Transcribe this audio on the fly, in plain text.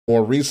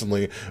more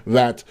recently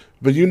that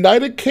the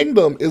United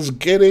Kingdom is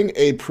getting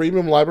a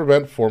premium live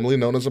event, formerly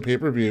known as a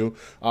pay-per-view,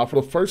 for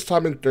the first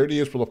time in 30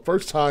 years, for the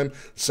first time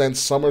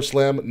since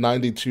SummerSlam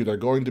 92. WWE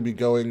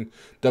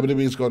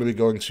is going to be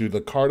going to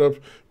the Cardiff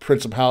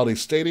Principality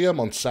Stadium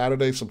on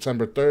Saturday,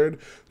 September 3rd,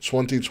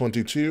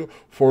 2022,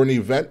 for an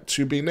event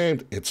to be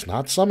named. It's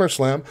not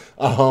SummerSlam.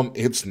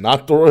 It's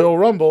not the Royal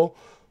Rumble.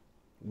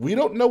 We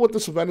don't know what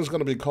this event is going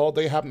to be called.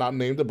 They have not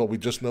named it, but we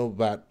just know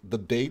that the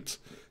date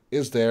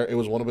is there. It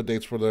was one of the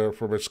dates for their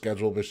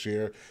schedule this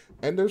year,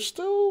 and there's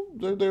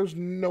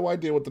no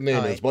idea what the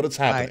name is, but it's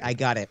happening. I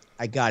got it.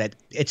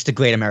 It's the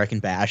Great American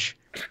Bash.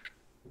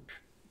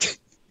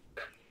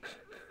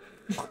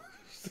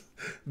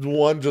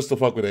 One, just to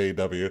fuck with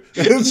AEW.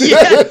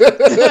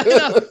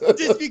 No,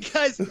 just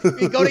because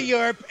we go to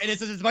Europe and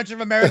it's a bunch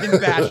of American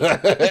Bash.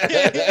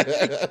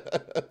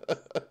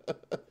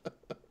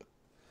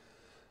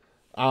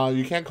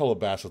 You can't call it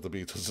Bash at the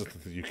Beach. It's in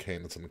the UK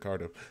and it's in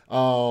Cardiff.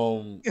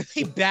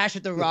 Bash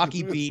at the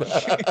Rocky Beach.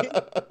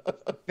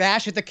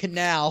 Bash at the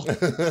canal.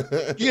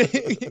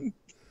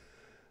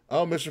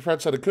 Mr.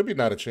 Fred said it could be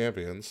Night of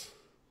Champions.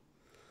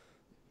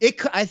 It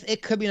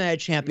could be Night of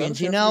Champions.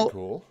 You know,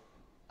 cool.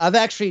 I've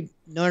actually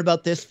known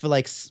about this for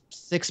like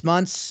 6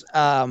 months.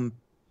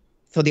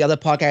 For the other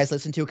podcast I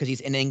listened to, because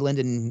he's in England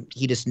and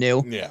he just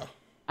knew. Yeah.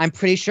 I'm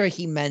pretty sure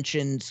he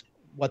mentioned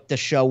what the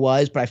show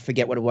was, but I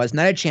forget what it was.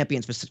 Night of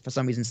Champions for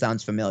some reason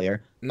sounds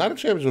familiar. Night of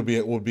Champions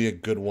would be a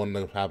good one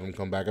to have him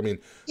come back. I mean,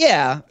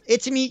 yeah,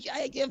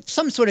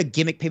 some sort of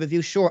gimmick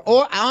pay-per-view, sure.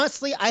 Or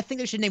honestly, I think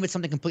they should name it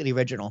something completely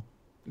original.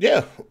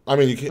 Yeah, I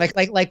mean, you can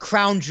like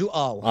Crown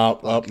Jewel.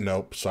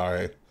 Nope,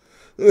 sorry.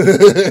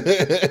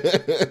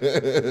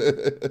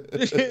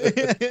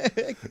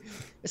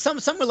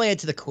 Some related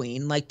to the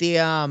Queen, like the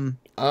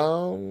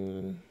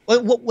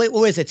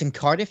what is it? It's in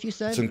Cardiff, you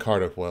said? It's in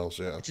Cardiff, Wales.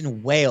 Yeah, it's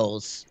in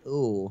Wales.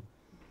 Ooh.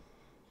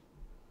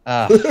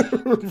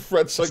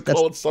 Fred said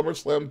call it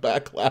SummerSlam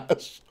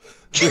Backlash.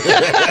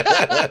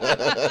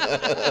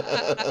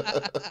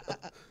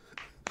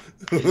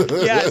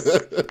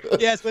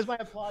 Yes. Where's my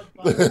applause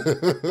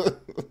button?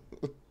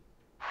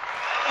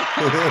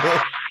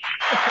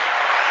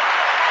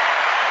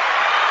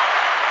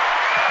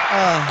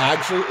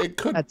 Actually, it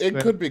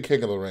could be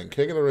King of the Ring.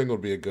 King of the Ring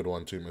would be a good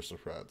one too, Mr.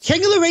 Fred.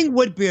 King of the Ring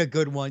would be a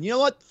good one. You know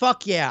what?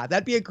 Fuck yeah,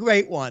 that'd be a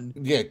great one.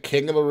 Yeah,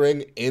 King of the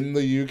Ring in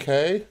the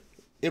UK,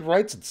 it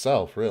writes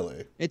itself,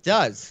 really. It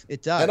does.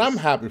 And I'm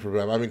happy for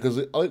them. I mean, because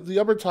the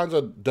other times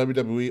at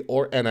WWE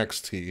or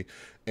NXT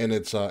in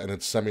its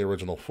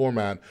semi-original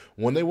format,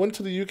 when they went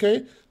to the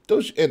UK,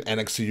 those in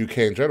NXT UK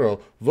in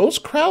general, those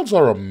crowds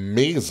are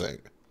amazing.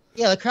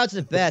 Yeah, the crowds are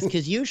the best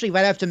because usually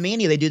right after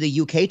Mania they do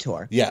the UK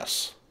tour.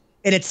 Yes.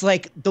 And it's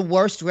like the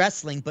worst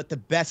wrestling, but the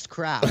best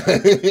crowd.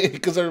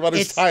 Because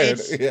everybody's tired.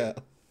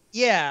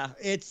 Yeah,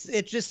 it's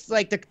just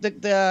like the.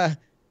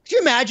 Could you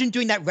imagine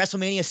doing that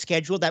WrestleMania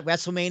schedule, that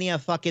WrestleMania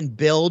fucking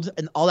build,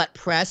 and all that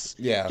press?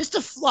 Yeah. Just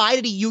to fly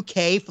to the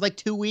UK for like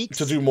 2 weeks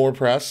to do more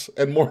press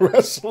and more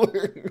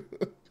wrestling.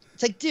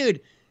 It's like,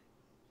 dude,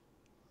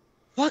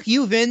 fuck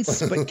you,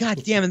 Vince, but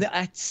goddamn it,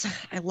 I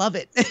love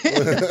it.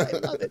 I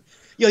love it.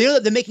 You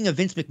know they're making a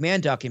Vince McMahon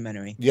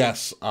documentary.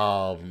 Yes.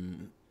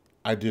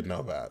 I did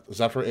know that. Is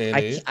that for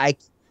A&E?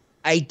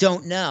 I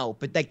don't know,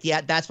 but like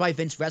that's why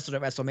Vince wrestled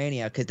at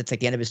WrestleMania, because that's like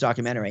the end of his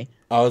documentary.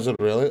 Oh, is it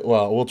really?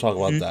 Well, we'll talk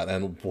about that,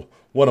 and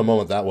what a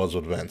moment that was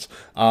with Vince.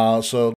 So